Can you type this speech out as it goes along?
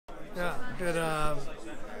Yeah.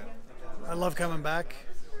 I love coming back.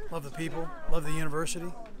 Love the people. Love the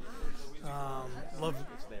university. Love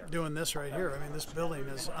doing this right here. I mean, this building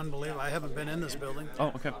is unbelievable. I haven't been in this building. Oh,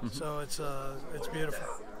 okay. Mm-hmm. So it's beautiful.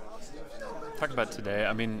 Talk about today.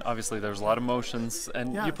 I mean, obviously there's a lot of emotions,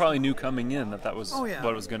 and Yeah. you probably knew coming in that was Oh, yeah.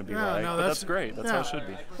 what it was going to be Yeah, like. no, But that's great. That's how it should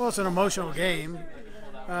be. Well, it's an emotional game,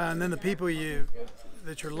 and then the people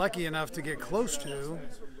that you're lucky enough to get close to,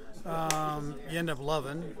 you end up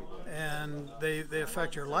loving, and they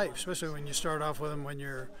affect your life, especially when you start off with them when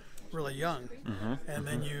you're really young, and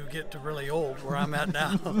then you get to really old, where I'm at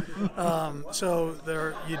now. So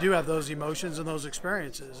you do have those emotions and those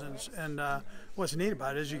experiences, and what's neat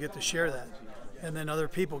about it is you get to share that, and then other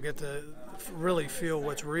people get to really feel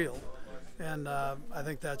what's real, and I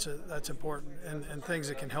think that's important, and things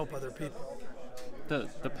that can help other people.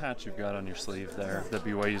 The patch you've got on your sleeve there, that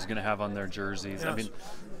BYU is going to have on their jerseys. Yes. I mean,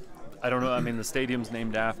 I don't know. I mean, the stadium's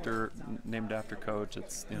named after Coach.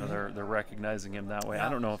 It's they're recognizing him that way. Yeah. I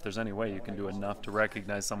don't know if there's any way you can do enough to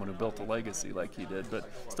recognize someone who built a legacy like he did, but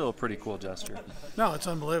still a pretty cool gesture. No, it's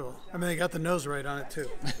unbelievable. I mean, they got the nose right on it too.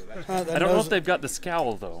 I don't know if they've got the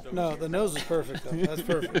scowl though. No, the nose is perfect though. That's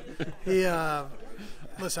perfect.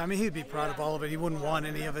 Listen, I mean, he'd be proud of all of it. He wouldn't want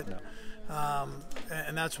any of it,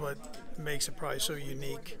 and that's what makes it probably so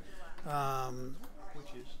unique.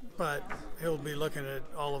 But he'll be looking at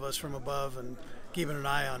all of us from above and keeping an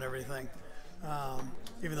eye on everything,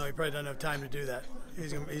 even though he probably doesn't have time to do that.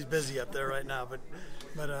 He's busy up there right now, but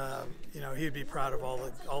he'd be proud of all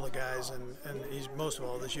the guys, and he's most of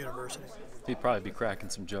all this university. He'd probably be cracking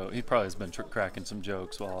some jokes. He probably has been cracking some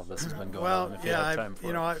jokes while all this has been going Well, on. If you have time for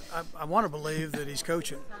it. I want to believe that he's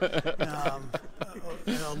coaching a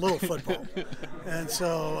little football, and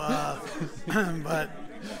so, but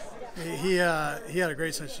he had a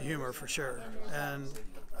great sense of humor for sure, and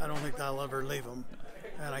I don't think that'll ever leave him.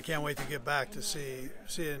 And I can't wait to get back to see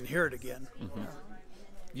it and hear it again. Mm-hmm.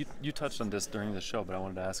 You touched on this during the show, but I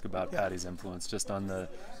wanted to ask about Patty's influence, just on the,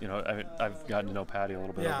 I've gotten to know Patty a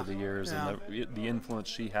little bit over the years, and the influence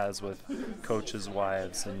she has with coaches'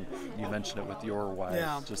 wives, and you mentioned it with your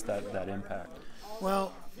wife, just that impact.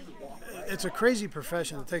 Well, it's a crazy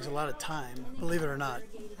profession. It takes a lot of time, believe it or not.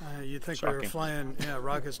 You'd think we were flying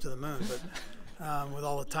rockets to the moon, but with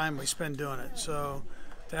all the time we spend doing it. So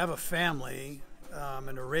to have a family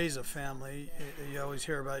and to raise a family, you always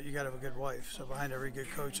hear about you got to have a good wife. So behind every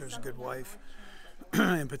good coach, there's a good wife,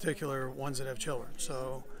 in particular ones that have children.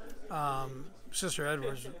 So Sister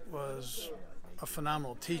Edwards was a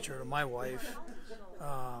phenomenal teacher to my wife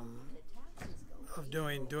of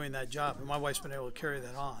doing that job. And my wife's been able to carry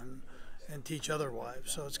that on and teach other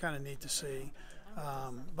wives. So it's kind of neat to see.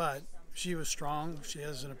 But she was strong. She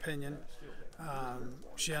has an opinion.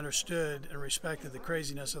 She understood and respected the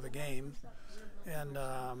craziness of the game. And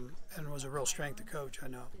was a real strength to coach, I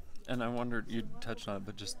know. And I wondered, you touched on it,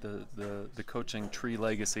 but just the coaching tree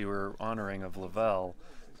legacy we're honoring of LaVell,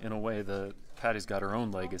 in a way that Patty's got her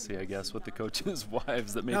own legacy, I guess, with the coaches'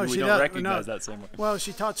 wives that maybe we don't recognize that same way. Well,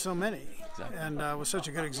 she taught so many, and was such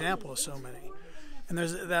a good example of so many. And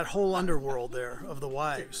there's that whole underworld there of the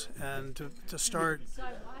wives, and to start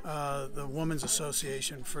the Women's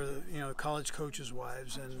Association for the college coaches'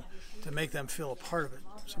 wives, and to make them feel a part of it.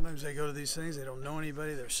 Sometimes they go to these things, they don't know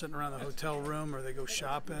anybody, they're sitting around the hotel room, or they go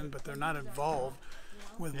shopping, but they're not involved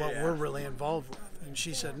with what we're really involved with. And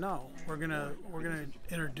she said, no, we're gonna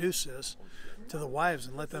introduce this to the wives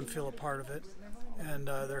and let them feel a part of it, and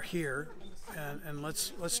they're here, and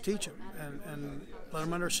let's teach them and let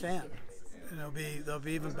them understand. And they'll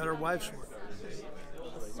be even better wives for it.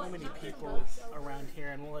 So many people around here,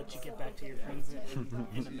 and we'll let you get back to your things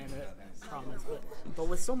in a minute, promise. But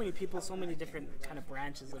with so many people, so many different kind of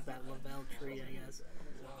branches of that LaVell tree, I guess.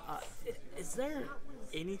 Is there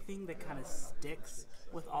anything that kind of sticks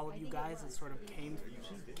with all of you guys that sort of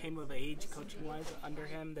came of age coaching-wise under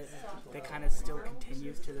him that kind of still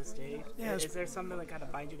continues to this day? Yeah, is there something that kind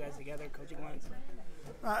of binds you guys together coaching-wise?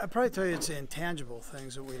 I'd probably tell you it's the intangible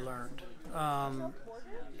things that we learned.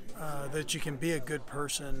 That you can be a good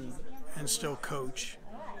person and still coach.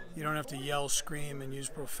 You don't have to yell, scream, and use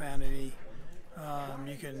profanity.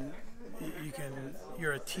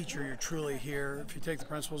 You're a teacher, you're truly here. If you take the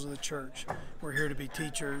principles of the church, we're here to be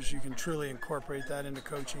teachers. You can truly incorporate that into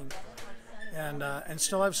coaching and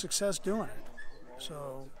still have success doing it.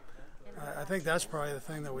 So I think that's probably the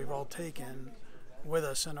thing that we've all taken with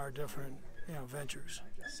us in our different ventures.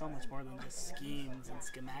 So much more than just schemes and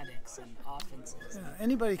schematics and offenses. Yeah,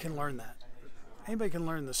 anybody can learn that. Anybody can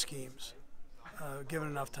learn the schemes, given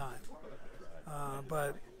enough time.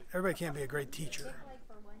 But everybody can't be a great teacher.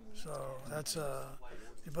 So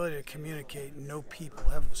the ability to communicate and know people,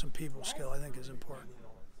 have some people skill, I think is important.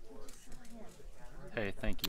 Hey, thank you.